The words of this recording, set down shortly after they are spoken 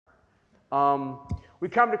We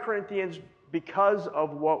come to Corinthians because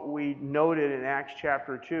of what we noted in Acts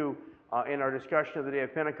chapter 2 in our discussion of the day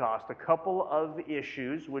of Pentecost. A couple of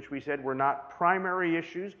issues, which we said were not primary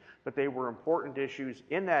issues, but they were important issues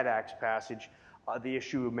in that Acts passage. The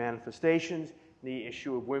issue of manifestations, the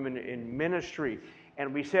issue of women in ministry.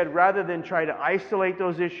 And we said rather than try to isolate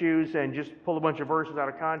those issues and just pull a bunch of verses out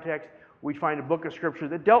of context, we'd find a book of Scripture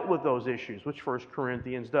that dealt with those issues, which 1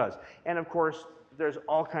 Corinthians does. And of course, there's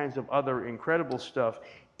all kinds of other incredible stuff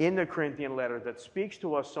in the Corinthian letter that speaks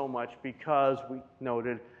to us so much because we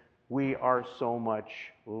noted we are so much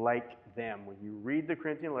like them. When you read the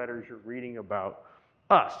Corinthian letters, you're reading about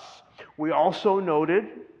us. We also noted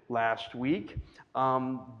last week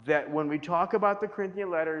that when we talk about the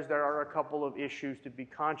Corinthian letters, there are a couple of issues to be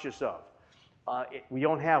conscious of. We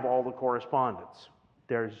don't have all the correspondence.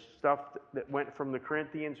 There's stuff that went from the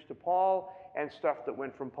Corinthians to Paul and stuff that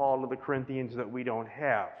went from Paul to the Corinthians that we don't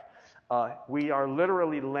have. We are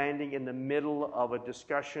literally landing in the middle of a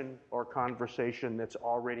discussion or conversation that's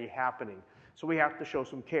already happening. So we have to show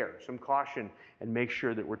some care, some caution, and make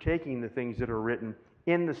sure that we're taking the things that are written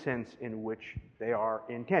in the sense in which they are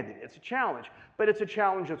intended. It's a challenge, but it's a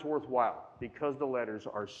challenge that's worthwhile because the letters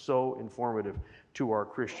are so informative to our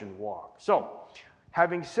Christian walk. So,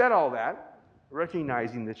 having said all that,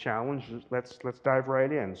 recognizing the challenge, let's dive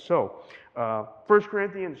right in. So, 1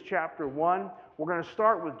 Corinthians chapter 1, we're going to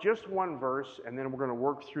start with just one verse, and then we're going to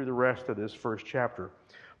work through the rest of this first chapter.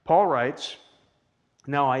 Paul writes,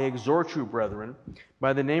 "Now I exhort you, brethren,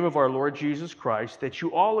 by the name of our Lord Jesus Christ, that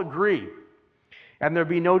you all agree, and there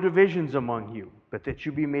be no divisions among you, but that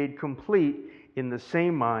you be made complete in the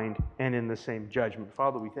same mind and in the same judgment."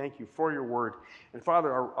 Father, we thank you for your word. And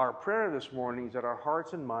Father, our prayer this morning is that our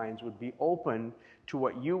hearts and minds would be open to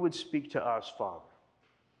what you would speak to us, Father.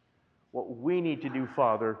 What we need to do,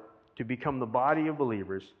 Father, to become the body of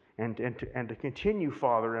believers and to continue,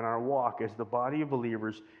 Father, in our walk as the body of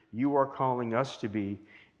believers you are calling us to be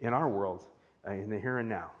in our world, in the here and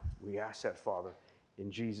now. We ask that, Father,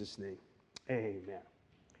 in Jesus' name. Amen.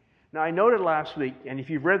 Now, I noted last week, and if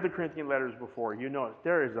you've read the Corinthian letters before, you know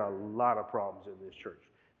there is a lot of problems in this church.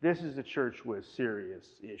 This is a church with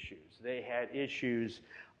serious issues. They had issues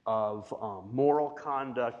of moral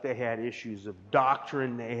conduct. They had issues of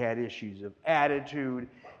doctrine. They had issues of attitude.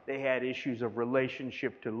 They had issues of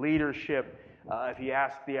relationship to leadership. If you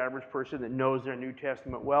ask the average person that knows their New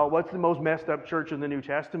Testament well, what's the most messed up church in the New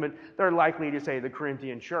Testament? They're likely to say the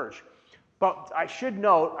Corinthian church. But I should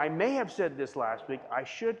note, I may have said this last week, I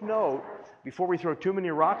should note, before we throw too many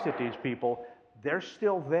rocks at these people, they're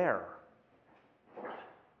still there.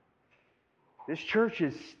 This church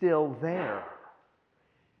is still there.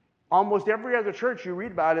 Almost every other church you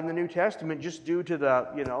read about in the New Testament, just due to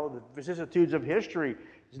the vicissitudes of history,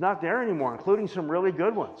 is not there anymore, including some really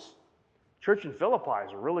good ones. Church in Philippi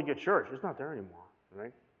is a really good church. It's not there anymore,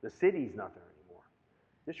 right? The city's not there anymore.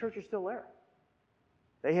 This church is still there.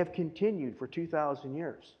 They have continued for 2,000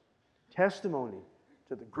 years. Testimony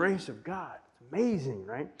to the grace of God. It's amazing,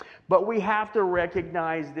 right? But we have to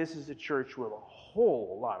recognize this is a church with a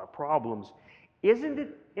whole lot of problems. Isn't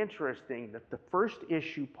it interesting that the first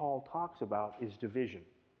issue Paul talks about is division?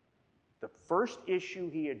 The first issue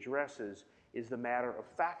he addresses is the matter of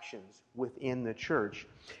factions within the church.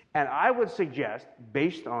 And I would suggest,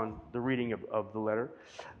 based on the reading of the letter,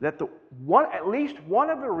 that at least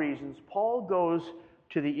one of the reasons Paul goes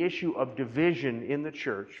to the issue of division in the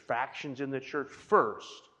church, factions in the church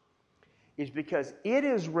first, is because it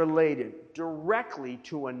is related directly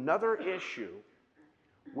to another issue,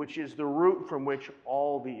 which is the root from which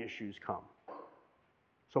all the issues come.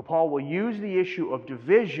 So Paul will use the issue of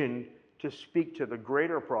division to speak to the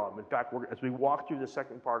greater problem. In fact, as we walk through the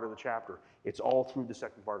second part of the chapter, it's all through the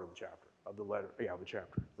second part of the chapter, of the letter, the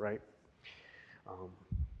chapter, right?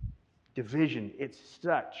 Division, it's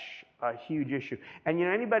such a huge issue. And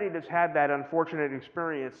anybody that's had that unfortunate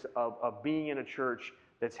experience of being in a church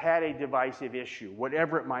that's had a divisive issue,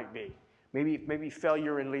 whatever it might be, maybe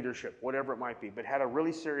failure in leadership, whatever it might be, but had a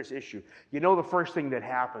really serious issue, the first thing that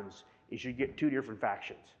happens is you get two different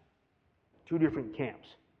factions, two different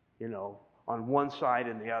camps, on one side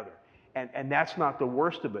and the other. And that's not the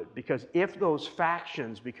worst of it, because if those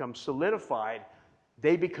factions become solidified,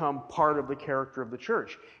 they become part of the character of the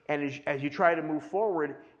church. And as you try to move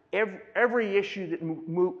forward, every issue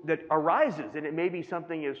that arises, and it may be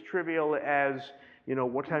something as trivial as,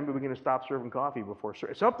 what time are we going to stop serving coffee before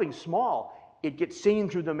something small, it gets seen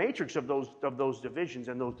through the matrix of those divisions,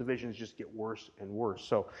 and those divisions just get worse and worse.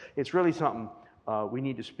 So it's really something we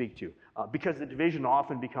need to speak to, because the division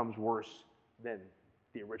often becomes worse than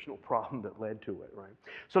the original problem that led to it, right?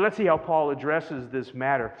 So let's see how Paul addresses this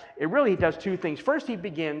matter. It really does two things. First, he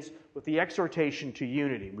begins with the exhortation to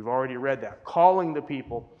unity. We've already read that, calling the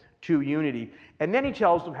people to unity. And then he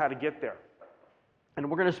tells them how to get there. And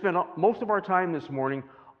we're going to spend most of our time this morning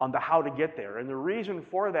on the how to get there. And the reason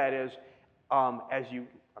for that is, as you,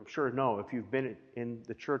 I'm sure know, if you've been in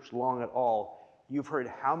the church long at all, you've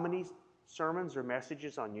heard how many sermons or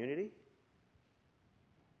messages on unity?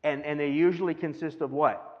 And they usually consist of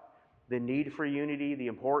what? The need for unity, the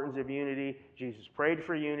importance of unity. Jesus prayed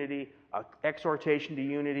for unity, exhortation to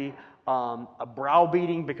unity, a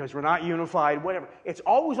browbeating because we're not unified, whatever. It's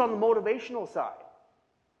always on the motivational side.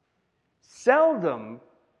 Seldom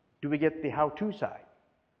do we get the how-to side.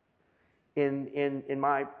 In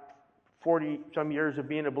my 40-some years of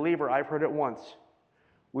being a believer, I've heard it once.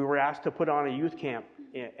 We were asked to put on a youth camp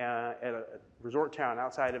at a resort town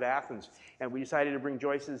outside of Athens, and we decided to bring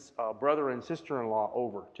Joyce's brother and sister-in-law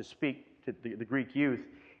over to speak to the Greek youth.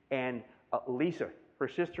 And Lisa, her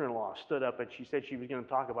sister-in-law, stood up and she said she was going to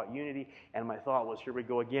talk about unity, and my thought was, here we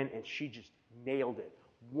go again, and she just nailed it.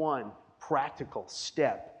 One practical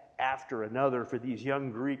step after another for these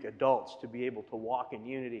young Greek adults to be able to walk in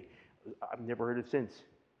unity. I've never heard it since.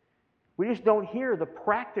 We just don't hear the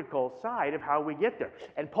practical side of how we get there.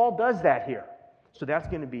 And Paul does that here. So that's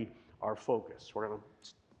going to be our focus. We're going to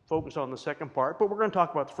focus on the second part, but we're going to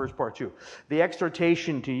talk about the first part too. The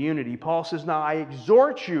exhortation to unity. Paul says, now I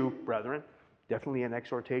exhort you, brethren, definitely an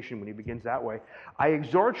exhortation when he begins that way. I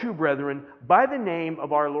exhort you, brethren, by the name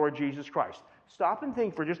of our Lord Jesus Christ. Stop and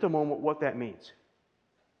think for just a moment what that means.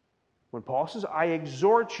 When Paul says, I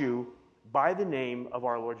exhort you by the name of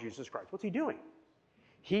our Lord Jesus Christ, what's he doing?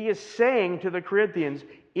 He is saying to the Corinthians,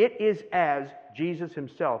 it is as Jesus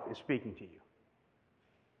himself is speaking to you.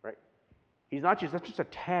 Right? He's not just, that's just a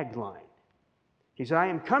tagline. He said, I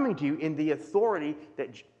am coming to you in the authority that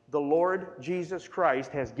the Lord Jesus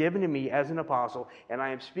Christ has given to me as an apostle, and I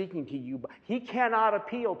am speaking to you. He cannot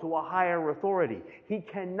appeal to a higher authority. He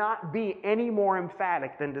cannot be any more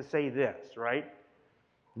emphatic than to say this, right?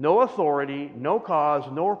 No authority, no cause,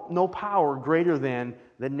 no power greater than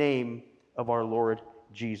the name of our Lord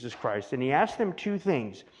Jesus Christ. And he asked them two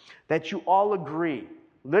things, that you all agree.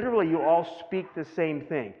 Literally, you all speak the same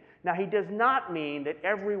thing. Now, he does not mean that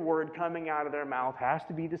every word coming out of their mouth has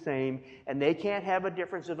to be the same and they can't have a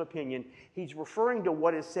difference of opinion. He's referring to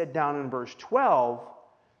what is said down in verse 12,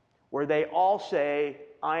 where they all say,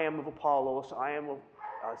 I am of Apollos, I am of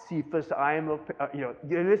Cephas, I am of,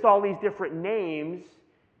 they list all these different names.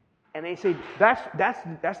 And they say,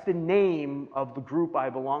 that's the name of the group I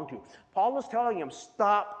belong to. Paul is telling them,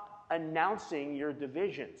 stop announcing your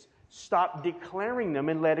divisions. Stop declaring them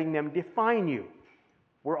and letting them define you.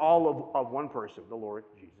 We're all of one person, the Lord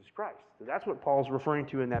Jesus Christ. So that's what Paul's referring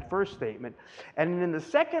to in that first statement. And in the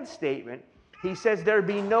second statement, he says, there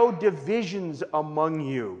be no divisions among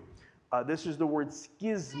you. This is the word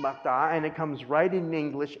schismata, and it comes right in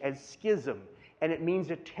English as schism. And it means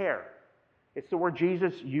a tear. It's the word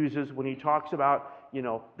Jesus uses when he talks about,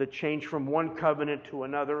 the change from one covenant to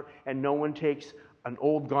another, and no one takes an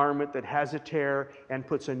old garment that has a tear and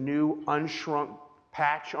puts a new unshrunk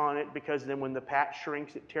patch on it, because then when the patch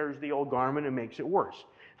shrinks, it tears the old garment and makes it worse.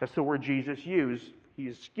 That's the word Jesus used. He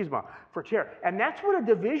used schisma for tear. And that's what a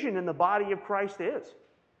division in the body of Christ is.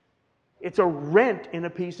 It's a rent in a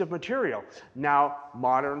piece of material. Now,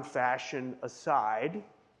 modern fashion aside,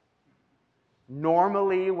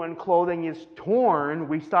 normally, when clothing is torn,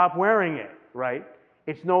 we stop wearing it, right?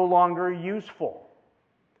 It's no longer useful.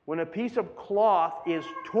 When a piece of cloth is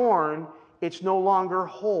torn, it's no longer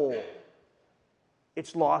whole.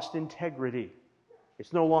 It's lost integrity.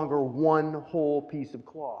 It's no longer one whole piece of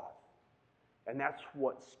cloth. And that's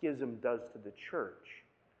what schism does to the church.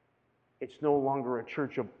 It's no longer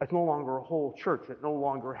it's no longer a whole church. It no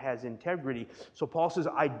longer has integrity. So Paul says,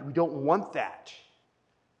 we don't want that.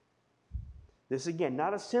 This, again,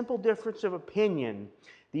 not a simple difference of opinion.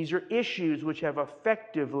 These are issues which have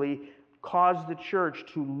effectively caused the church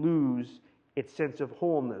to lose its sense of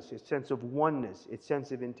wholeness, its sense of oneness, its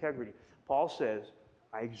sense of integrity. Paul says,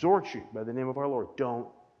 I exhort you by the name of our Lord, don't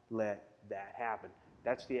let that happen.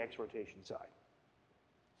 That's the exhortation side.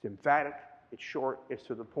 It's emphatic, it's short, it's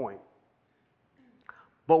to the point.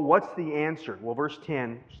 But what's the answer? Well, verse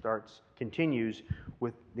 10 continues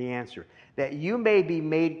with the answer. That you may be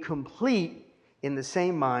made complete in the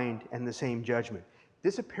same mind and the same judgment.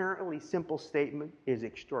 This apparently simple statement is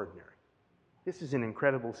extraordinary. This is an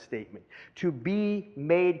incredible statement. To be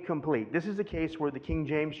made complete. This is a case where the King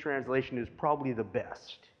James translation is probably the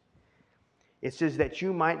best. It says that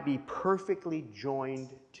you might be perfectly joined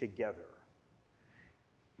together.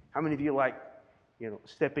 How many of you like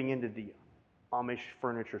stepping into the Amish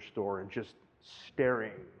furniture store and just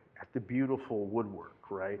staring at the beautiful woodwork,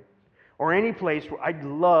 right? Or any place where I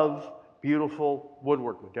love beautiful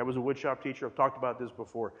woodwork. My dad was a woodshop teacher. I've talked about this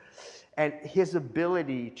before. And his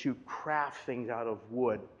ability to craft things out of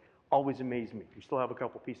wood always amazed me. We still have a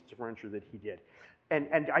couple pieces of furniture that he did.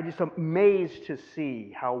 And I just am amazed to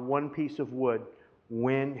see how one piece of wood,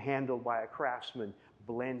 when handled by a craftsman,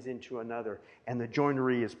 blends into another. And the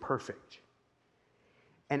joinery is perfect.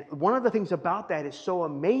 And one of the things about that is so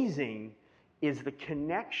amazing is the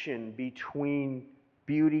connection between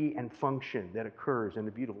beauty and function that occurs in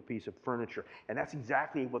a beautiful piece of furniture. And that's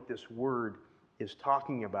exactly what this word is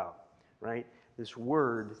talking about, right? This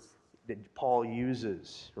word that Paul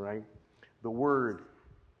uses, right? The word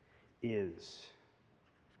is,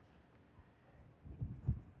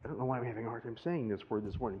 I don't know why I'm having a hard time saying this word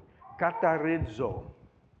this morning, katarizo.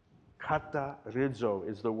 Katarizo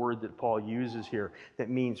is the word that Paul uses here that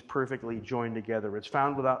means perfectly joined together. It's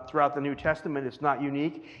found throughout the New Testament. It's not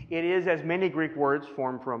unique. It is, as many Greek words,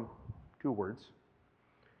 formed from two words.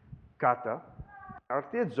 Kata,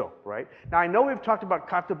 artizo, right? Now, I know we've talked about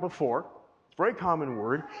kata before. It's a very common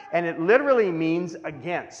word, and it literally means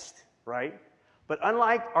against, right? But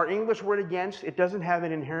unlike our English word against, it doesn't have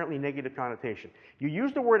an inherently negative connotation. You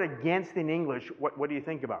use the word against in English, what do you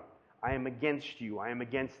think about? I am against you. I am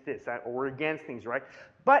against this. Or we're against things, right?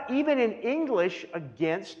 But even in English,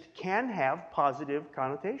 against can have positive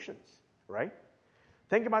connotations, right?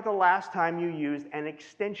 Think about the last time you used an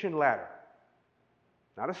extension ladder.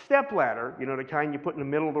 Not a step ladder, the kind you put in the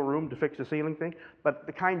middle of the room to fix the ceiling thing, but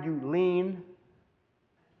the kind you lean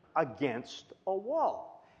against a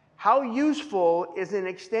wall. How useful is an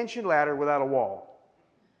extension ladder without a wall?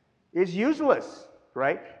 It's useless.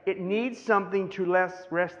 Right? It needs something to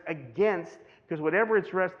rest against, because whatever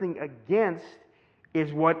it's resting against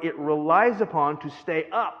is what it relies upon to stay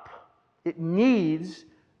up. It needs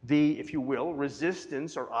the, if you will,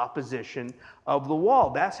 resistance or opposition of the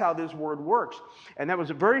wall. That's how this word works. And that was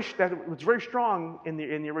very strong in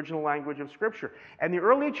the original language of Scripture. And the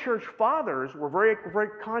early church fathers were very,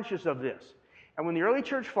 very conscious of this. And when the early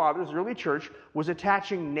church fathers, the early church, was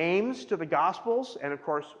attaching names to the Gospels, and of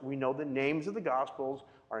course we know the names of the Gospels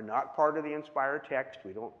are not part of the inspired text.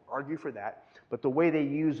 We don't argue for that. But the way they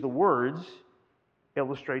use the words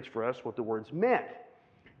illustrates for us what the words meant.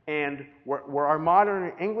 And where our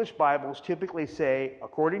modern English Bibles typically say,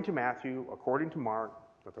 according to Matthew, according to Mark,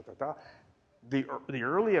 the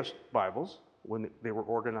earliest Bibles, when they were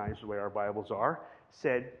organized the way our Bibles are,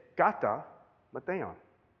 said, Kata Mattheon.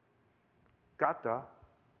 Kata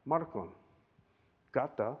Markon,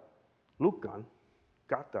 kata Lukan,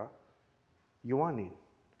 kata Ioannin.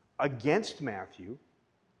 Against Matthew,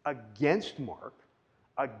 against Mark,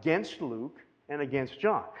 against Luke, and against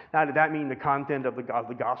John. Now, did that mean the content of the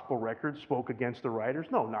gospel record spoke against the writers?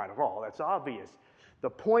 No, not at all. That's obvious.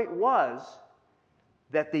 The point was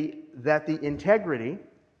that the integrity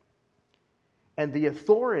and the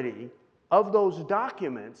authority of those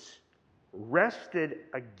documents rested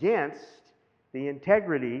against the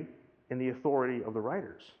integrity and the authority of the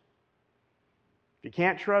writers. If you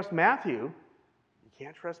can't trust Matthew, you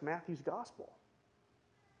can't trust Matthew's gospel.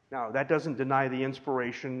 Now, that doesn't deny the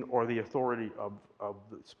inspiration or the authority of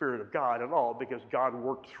the Spirit of God at all, because God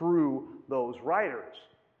worked through those writers.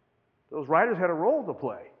 Those writers had a role to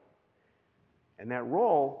play. And that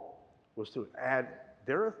role was to add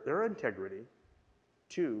their integrity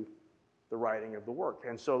to the writing of the work.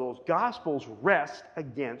 And so those gospels rest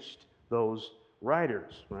against those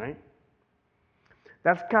writers, right?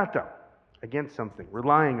 That's kata, against something,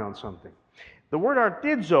 relying on something. The word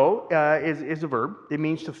artizo is a verb. It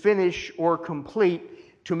means to finish or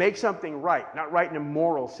complete, to make something right. Not right in a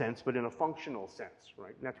moral sense, but in a functional sense,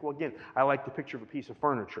 right? And that's, well, again, I like the picture of a piece of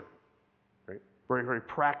furniture, right? Very, very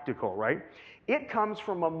practical, right? It comes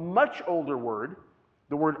from a much older word,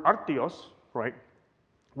 the word artios, right?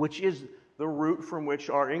 Which is the root from which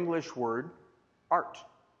our English word art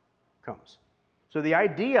comes. So the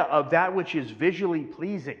idea of that which is visually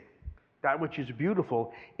pleasing, that which is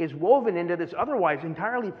beautiful, is woven into this otherwise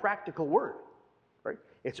entirely practical word, right?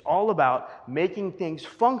 It's all about making things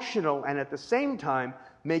functional and at the same time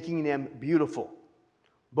making them beautiful.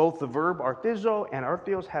 Both the verb artizo and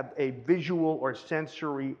artios have a visual or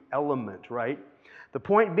sensory element, right? The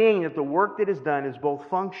point being that the work that is done is both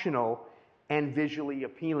functional and visually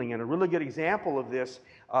appealing. And a really good example of this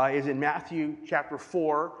is in Matthew chapter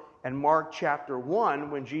 4 and Mark chapter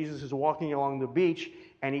 1, when Jesus is walking along the beach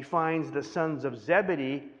and he finds the sons of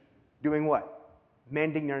Zebedee doing what?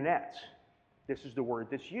 Mending their nets. This is the word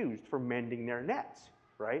that's used for mending their nets,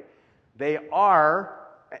 right? They are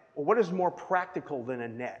What is more practical than a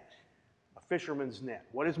net? A fisherman's net.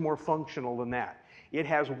 What is more functional than that? It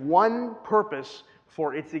has one purpose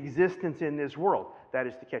for its existence in this world. That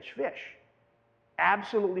is to catch fish.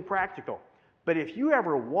 Absolutely practical. But if you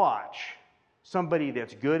ever watch somebody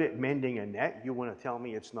that's good at mending a net, you want to tell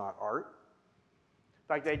me it's not art?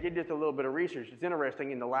 In fact, I did just a little bit of research. It's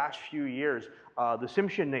interesting, in the last few years, the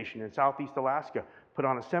Tsimshian Nation in southeast Alaska put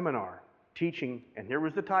on a seminar teaching, and here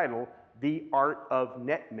was the title, The Art of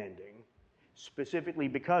Net Mending, specifically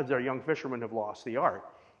because their young fishermen have lost the art.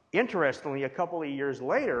 Interestingly, a couple of years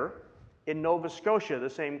later, in Nova Scotia, the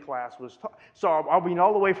same class was taught. So I'll be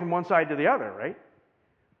all the way from one side to the other, right?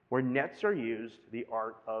 Where nets are used, the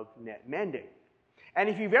art of net mending. And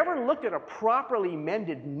if you've ever looked at a properly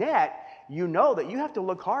mended net, you know that you have to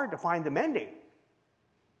look hard to find the mending.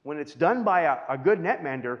 When it's done by a good net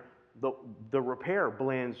mender, the repair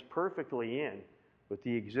blends perfectly in with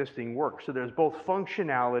the existing work. So there's both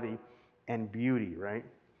functionality and beauty, right?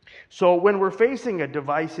 So when we're facing a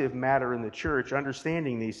divisive matter in the church,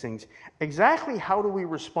 understanding these things, exactly how do we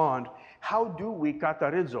respond? How do we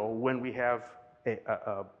katarizo when we have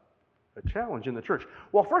a challenge in the church?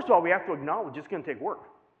 Well, first of all, we have to acknowledge it's going to take work,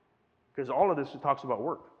 because all of this talks about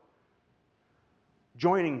work.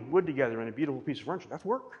 Joining wood together in a beautiful piece of furniture, that's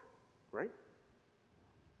work, right?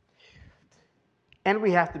 And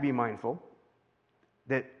we have to be mindful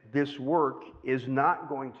that this work is not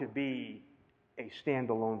going to be a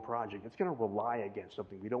standalone project. It's going to rely against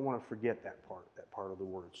something. We don't want to forget that part of the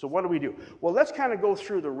word. So what do we do? Well, let's kind of go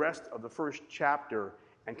through the rest of the first chapter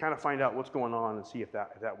and kind of find out what's going on and see if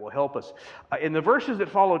that will help us. In the verses that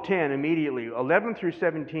follow 10 immediately, 11 through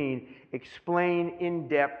 17 explain in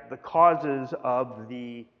depth the causes of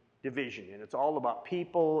the division. And it's all about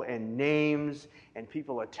people and names and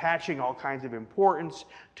people attaching all kinds of importance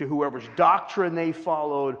to whoever's doctrine they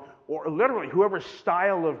followed, or literally whoever's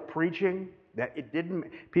style of preaching. That it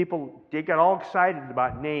didn't, people did get all excited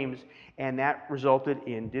about names, and that resulted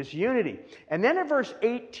in disunity. And then in verse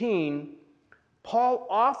 18, Paul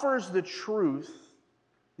offers the truth,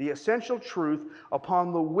 the essential truth,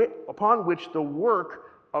 upon which the work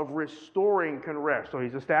of restoring can rest. So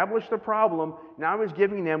he's established the problem, now he's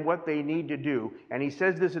giving them what they need to do. And he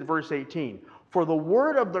says this in verse 18, "For the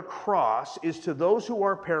word of the cross is to those who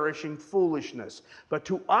are perishing foolishness, but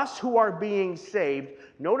to us who are being saved,"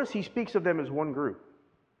 notice he speaks of them as one group.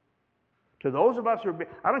 To those of us who are,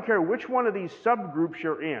 I don't care which one of these subgroups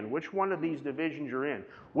you're in, which one of these divisions you're in,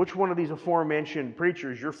 which one of these aforementioned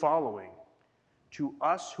preachers you're following, to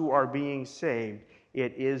us who are being saved,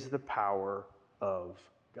 it is the power of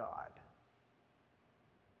God.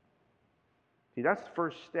 See, that's the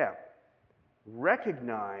first step.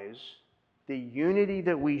 Recognize the unity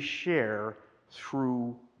that we share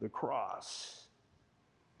through the cross.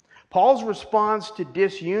 Paul's response to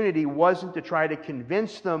disunity wasn't to try to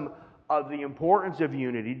convince them of the importance of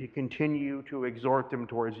unity, to continue to exhort them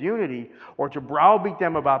towards unity, or to browbeat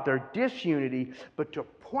them about their disunity, but to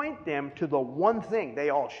point them to the one thing they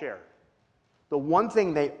all shared, the one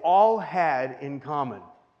thing they all had in common,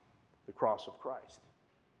 the cross of Christ.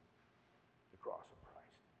 The cross of Christ.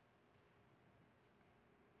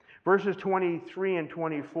 Verses 23 and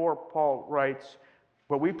 24, Paul writes,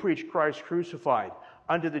 "But we preach Christ crucified,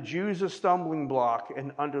 unto the Jews a stumbling block,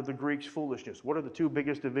 and unto the Greeks foolishness." What are the two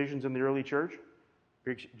biggest divisions in the early church?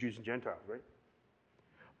 Greeks, Jews and Gentiles, right?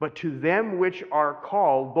 "But to them which are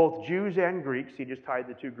called, both Jews and Greeks," he just tied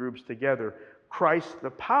the two groups together, "Christ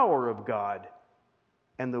the power of God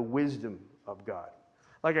and the wisdom of God."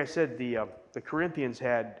 Like I said, the Corinthians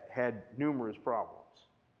had numerous problems.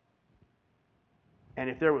 And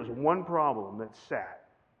if there was one problem that sat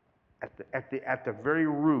at the very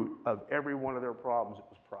root of every one of their problems, it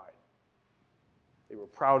was pride. They were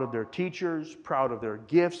proud of their teachers, proud of their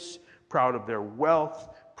gifts, proud of their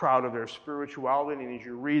wealth, proud of their spirituality. And as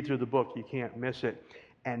you read through the book, you can't miss it.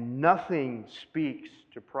 And nothing speaks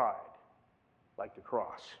to pride like the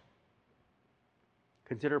cross.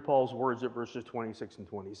 Consider Paul's words at verses 26 and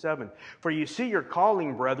 27. "For you see your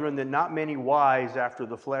calling, brethren, that not many wise after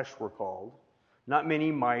the flesh were called, not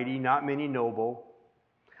many mighty, not many noble.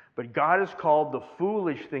 But God has called the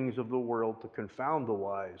foolish things of the world to confound the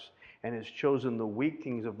wise, and has chosen the weak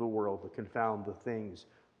things of the world to confound the things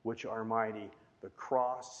which are mighty." The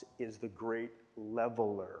cross is the great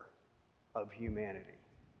leveler of humanity.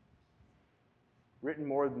 Written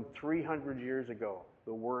more than 300 years ago,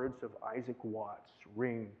 the words of Isaac Watts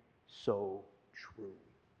ring so true.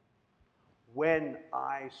 "When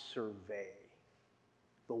I survey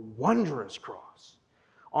the wondrous cross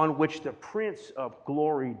on which the Prince of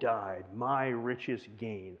Glory died, my richest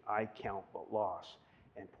gain I count but loss,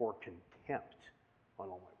 and pour contempt on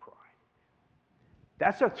all my pride.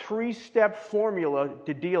 That's a 3-step formula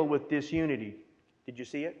to deal with disunity. Did you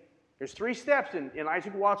see it? There's 3 steps in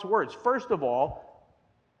Isaac Watts' words. First of all,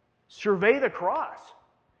 survey the cross.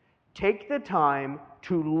 Take the time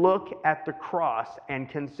to look at the cross and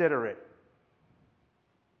consider it.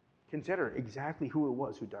 Consider exactly who it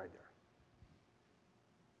was who died there.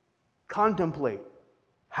 Contemplate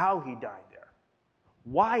how he died there,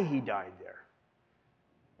 why he died there,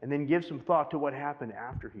 and then give some thought to what happened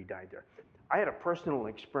after he died there. I had a personal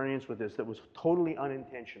experience with this that was totally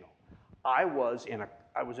unintentional. I was in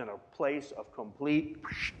a place of complete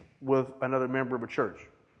with another member of a church,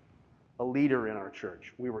 a leader in our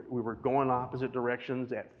church. We were going opposite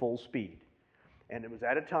directions at full speed. And it was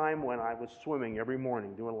at a time when I was swimming every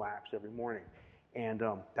morning, doing laps every morning. And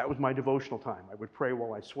that was my devotional time. I would pray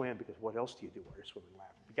while I swam, because what else do you do while you're swimming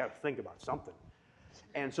laps? You got to think about something.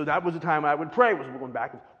 And so that was the time I would pray, was going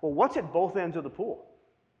back. Well, what's at both ends of the pool?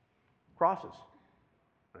 Crosses,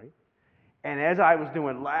 right? And as I was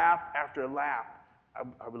doing lap after lap,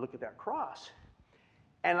 I would look at that cross.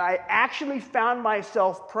 And I actually found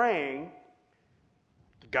myself praying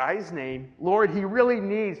the guy's name, Lord, he really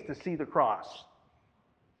needs to see the cross.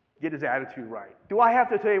 Get his attitude right. Do I have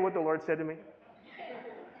to tell you what the Lord said to me?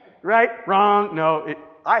 Right? Wrong? No,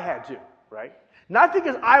 I had to, right? Not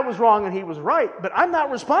because I was wrong and he was right, but I'm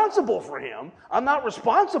not responsible for him. I'm not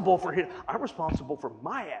responsible for him. I'm responsible for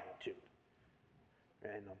my attitude.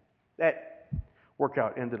 And that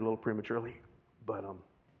workout ended a little prematurely, but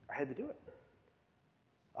I had to do it.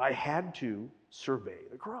 I had to survey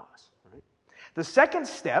the cross, right? The second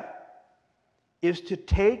step is to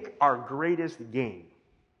take our greatest gain.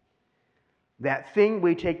 That thing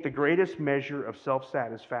we take the greatest measure of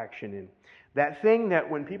self-satisfaction in. That thing that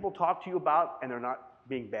when people talk to you about, and they're not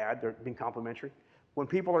being bad, they're being complimentary. When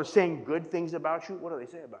people are saying good things about you, what do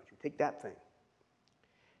they say about you? Take that thing.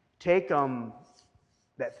 Take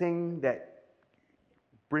that thing that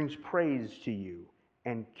brings praise to you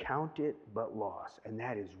and count it but loss. And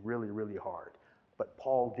that is really, really hard. But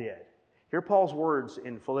Paul did. Hear Paul's words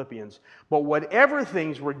in Philippians. But whatever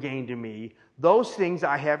things were gained to me, those things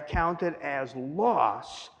I have counted as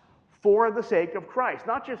loss for the sake of Christ.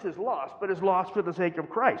 Not just as loss, but as loss for the sake of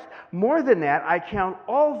Christ. More than that, I count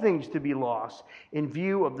all things to be loss in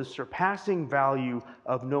view of the surpassing value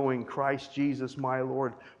of knowing Christ Jesus my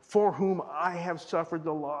Lord, for whom I have suffered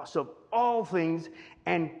the loss of all things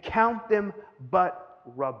and count them but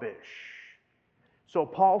rubbish. So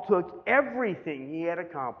Paul took everything he had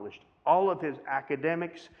accomplished, all of his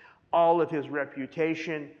academics, all of his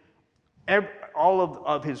reputation, all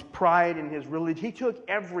of his pride and his religion. He took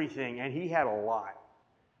everything, and he had a lot.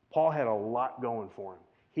 Paul had a lot going for him.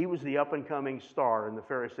 He was the up-and-coming star in the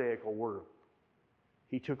Pharisaical world.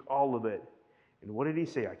 He took all of it. And what did he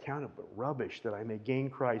say? I count it but rubbish that I may gain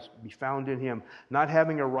Christ, be found in him, not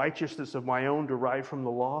having a righteousness of my own derived from the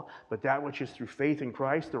law, but that which is through faith in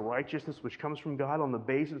Christ, the righteousness which comes from God on the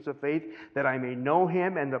basis of faith, that I may know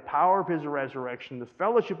him and the power of his resurrection, the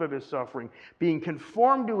fellowship of his suffering, being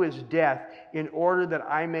conformed to his death, in order that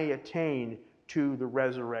I may attain to the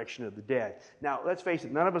resurrection of the dead. Now, let's face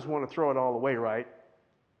it, none of us want to throw it all away, right?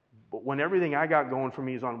 But when everything I got going for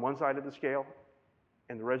me is on one side of the scale,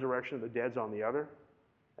 and the resurrection of the dead's on the other,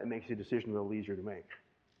 that makes the decision a little easier to make.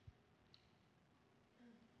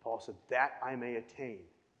 Paul said, that I may attain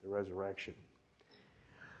the resurrection.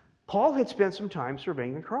 Paul had spent some time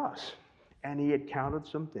surveying the cross, and he had counted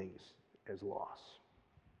some things as loss.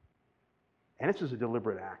 And this is a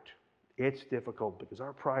deliberate act. It's difficult because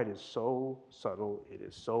our pride is so subtle, it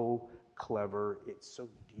is so clever, it's so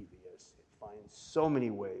devious, it finds so many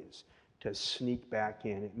ways to sneak back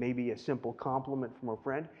in. It may be a simple compliment from a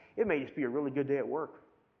friend. It may just be a really good day at work.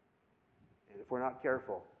 And if we're not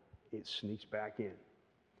careful, it sneaks back in.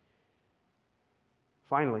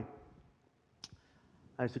 Finally,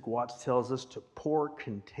 Isaac Watts tells us to pour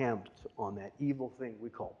contempt on that evil thing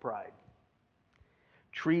we call pride.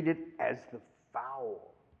 Treat it as the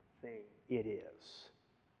foul thing it is.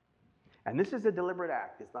 And this is a deliberate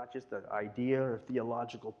act. It's not just an idea or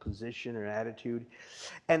theological position or attitude.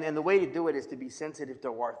 And the way to do it is to be sensitive to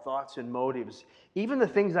our thoughts and motives. Even the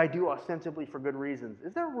things I do ostensibly for good reasons.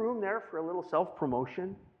 Is there room there for a little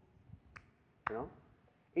self-promotion? You know?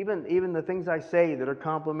 Even the things I say that are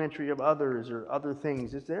complimentary of others or other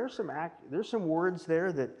things. Is there there's some words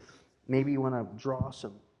there that maybe you want to draw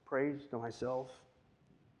some praise to myself?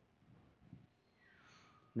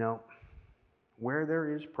 No. Where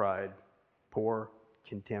there is pride, pour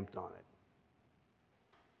contempt on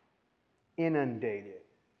it. Inundate it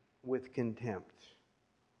with contempt.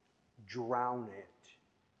 Drown it.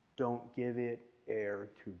 Don't give it air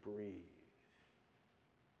to breathe.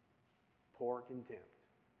 pour contempt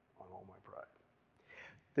on all my pride.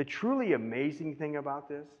 The truly amazing thing about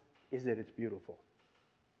this is that it's beautiful.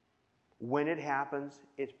 When it happens,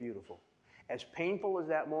 it's beautiful. As painful as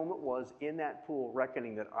that moment was in that pool,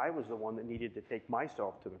 reckoning that I was the one that needed to take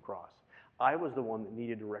myself to the cross. I was the one that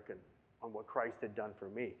needed to reckon on what Christ had done for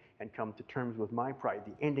me and come to terms with my pride.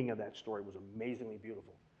 The ending of that story was amazingly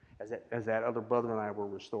beautiful as that other brother and I were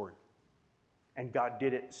restored. And God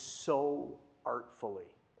did it so artfully.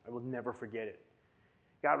 I will never forget it.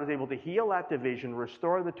 God was able to heal that division,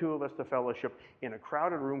 restore the two of us to fellowship in a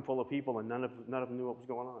crowded room full of people, and none of them knew what was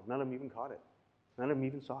going on. None of them even caught it. None of them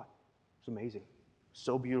even saw it. It's amazing.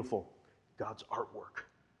 So beautiful. God's artwork.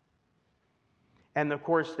 And of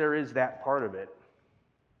course, there is that part of it.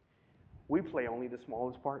 We play only the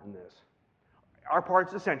smallest part in this. Our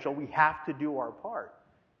part's essential. We have to do our part.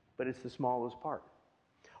 But it's the smallest part.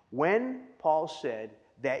 When Paul said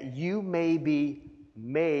that you may be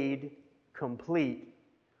made complete,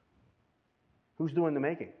 who's doing the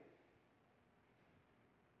making?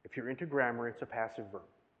 If you're into grammar, it's a passive verb.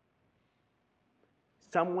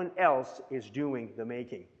 Someone else is doing the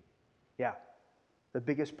making. Yeah, the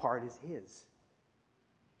biggest part is his.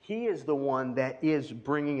 He is the one that is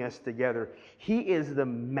bringing us together. He is the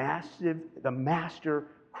master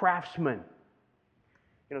craftsman.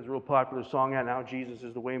 You know, there's a real popular song out now, Jesus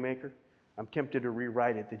is the Waymaker. I'm tempted to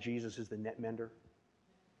rewrite it that Jesus is the net mender,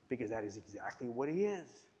 because that is exactly what he is.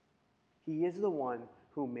 He is the one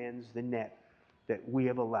who mends the net that we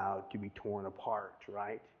have allowed to be torn apart,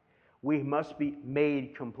 right? We must be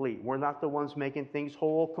made complete. We're not the ones making things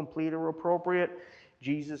whole, complete, or appropriate.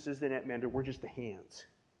 Jesus is the net mender. We're just the hands.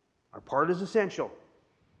 Our part is essential,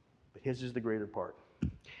 but his is the greater part.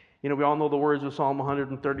 You know, we all know the words of Psalm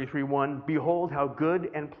 133:1. Behold how good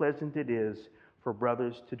and pleasant it is for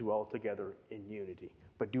brothers to dwell together in unity.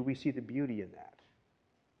 But do we see the beauty in that?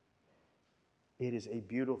 It is a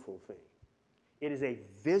beautiful thing. It is a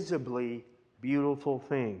visibly beautiful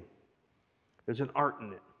thing. There's an art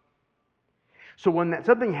in it. So when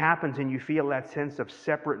something happens and you feel that sense of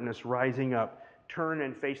separateness rising up, turn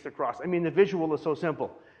and face the cross. I mean, the visual is so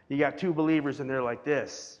simple. You got two believers and they're like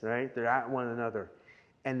this, right? They're at one another.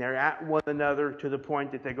 And they're at one another to the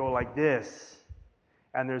point that they go like this.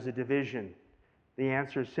 And there's a division. The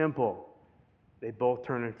answer is simple. They both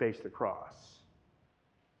turn and face the cross.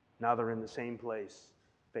 Now they're in the same place,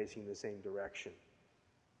 facing the same direction.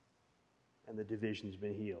 And the division's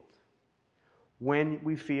been healed. When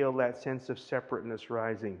we feel that sense of separateness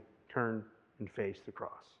rising, turn and face the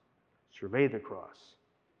cross. Survey the cross.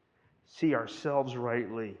 See ourselves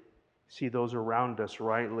rightly. See those around us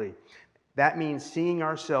rightly. That means seeing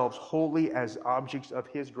ourselves wholly as objects of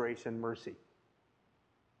his grace and mercy.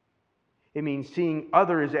 It means seeing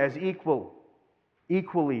others as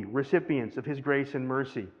equally recipients of his grace and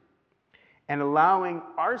mercy. And allowing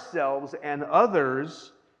ourselves and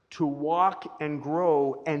others to walk and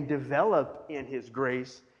grow and develop in his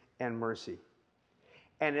grace and mercy.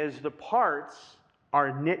 And as the parts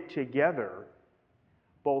are knit together,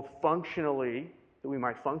 both functionally, that we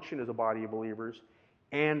might function as a body of believers,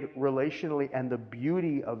 and relationally, and the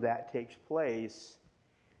beauty of that takes place,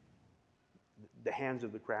 the hands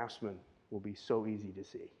of the craftsman will be so easy to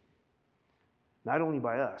see. Not only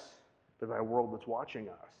by us, but by a world that's watching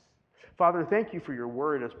us. Father, thank you for your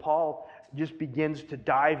word as Paul just begins to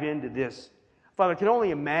dive into this. Father, I can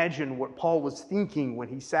only imagine what Paul was thinking when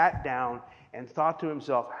he sat down and thought to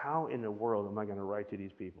himself, how in the world am I going to write to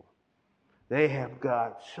these people? They have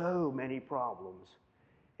got so many problems,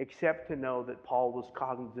 except to know that Paul was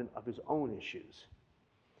cognizant of his own issues.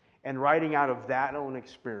 And writing out of that own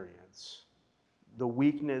experience, the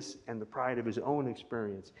weakness and the pride of his own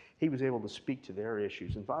experience, he was able to speak to their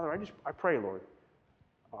issues. And Father, I pray, Lord,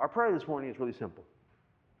 our prayer this morning is really simple,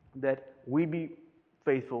 that we be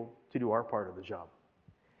faithful to do our part of the job,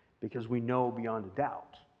 because we know beyond a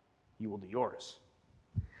doubt you will do yours.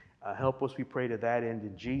 Help us, we pray, to that end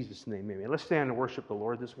in Jesus' name. Amen. Let's stand and worship the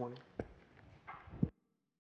Lord this morning.